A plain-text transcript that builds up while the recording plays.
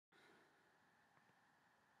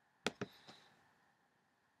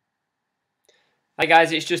Hi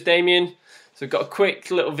guys, it's just Damien. So I've got a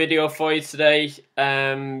quick little video for you today,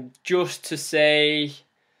 just to say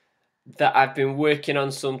that I've been working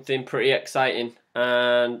on something pretty exciting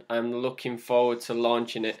and I'm looking forward to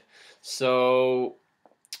launching it. So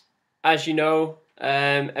as you know,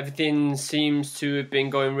 everything seems to have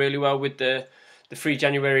been going really well with the free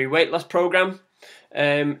January weight loss program.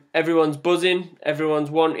 Everyone's buzzing,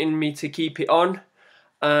 everyone's wanting me to keep it on,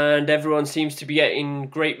 and everyone seems to be getting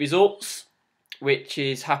great results, which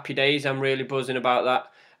is happy days. I'm really buzzing about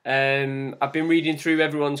that. I've been reading through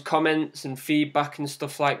everyone's comments and feedback and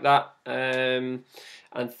stuff like that, and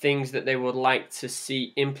things that they would like to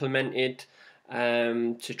see implemented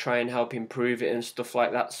to try and help improve it and stuff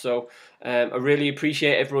like that. So I really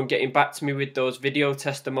appreciate everyone getting back to me with those video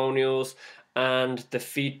testimonials and the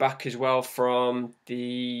feedback as well from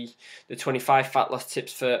the 25 fat loss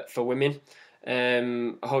tips for women.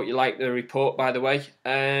 I hope you like the report, by the way.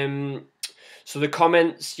 So the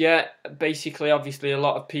comments, yeah, basically, obviously, a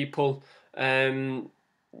lot of people,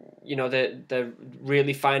 you know, they're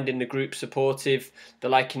really finding the group supportive. They're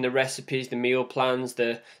liking the recipes, the meal plans,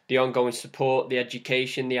 the ongoing support, the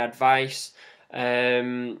education, the advice.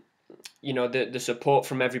 You know, the support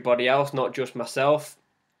from everybody else, not just myself.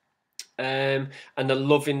 And they're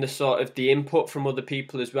loving the sort of the input from other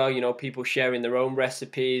people as well. You know, people sharing their own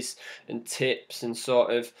recipes and tips and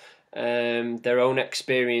sort of their own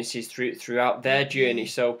experiences throughout their journey.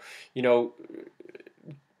 So, you know,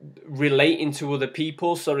 relating to other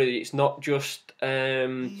people so that it's not just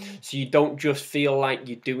so you don't just feel like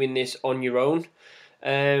you're doing this on your own.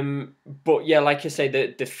 But yeah, like I say,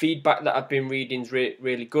 the feedback that I've been reading is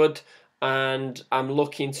really good, and I'm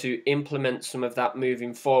looking to implement some of that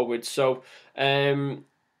moving forward. So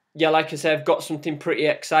yeah, like I said, I've got something pretty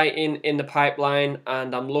exciting in the pipeline,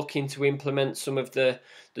 and I'm looking to implement some of the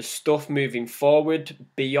stuff moving forward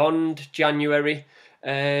beyond January.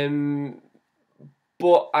 But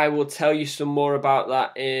I will tell you some more about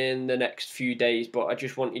that in the next few days. But I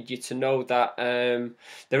just wanted you to know that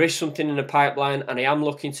there is something in the pipeline, and I am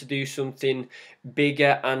looking to do something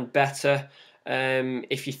bigger and better.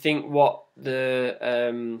 If you think what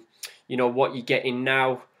you know, what you're getting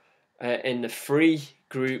now in the free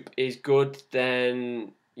group is good,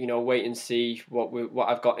 then you know, wait and see what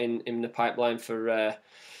I've got in the pipeline for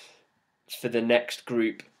the next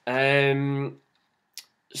group. So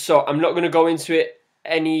I'm not going to go into it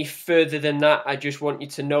any further than that. I just want you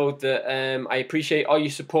to know that I appreciate all your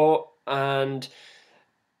support, and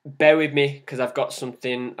bear with me because I've got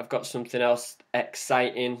something else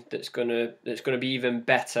exciting that's gonna be even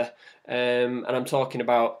better. And I'm talking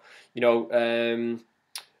about, you know,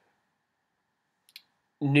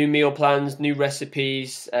 new meal plans, new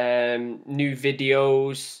recipes, new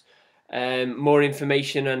videos, more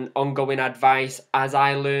information and ongoing advice. As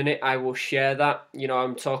I learn it, I will share that. You know,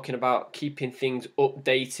 I'm talking about keeping things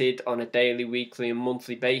updated on a daily, weekly and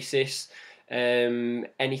monthly basis.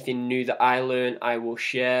 Anything new that I learn, I will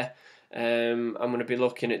share. I'm going to be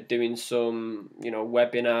looking at doing some, you know,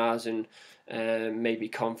 webinars and maybe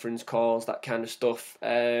conference calls, that kind of stuff.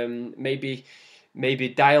 Maybe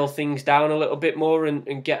dial things down a little bit more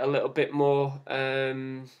and get a little bit more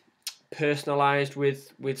personalized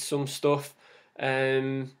with some stuff.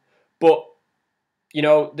 But you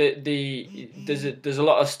know, there's a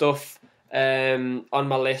lot of stuff on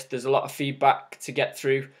my list. There's a lot of feedback to get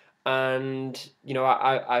through, and you know,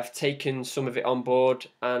 I've taken some of it on board,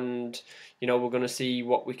 and you know, we're going to see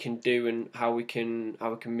what we can do and how we can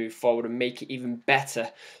move forward and make it even better.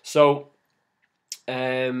 So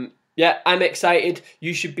yeah, I'm excited.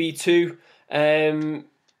 You should be too.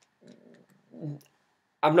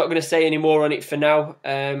 I'm not going to say any more on it for now.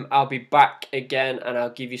 I'll be back again and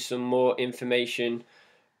I'll give you some more information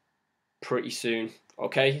pretty soon.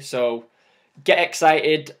 Okay, so get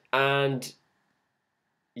excited, and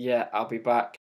yeah, I'll be back.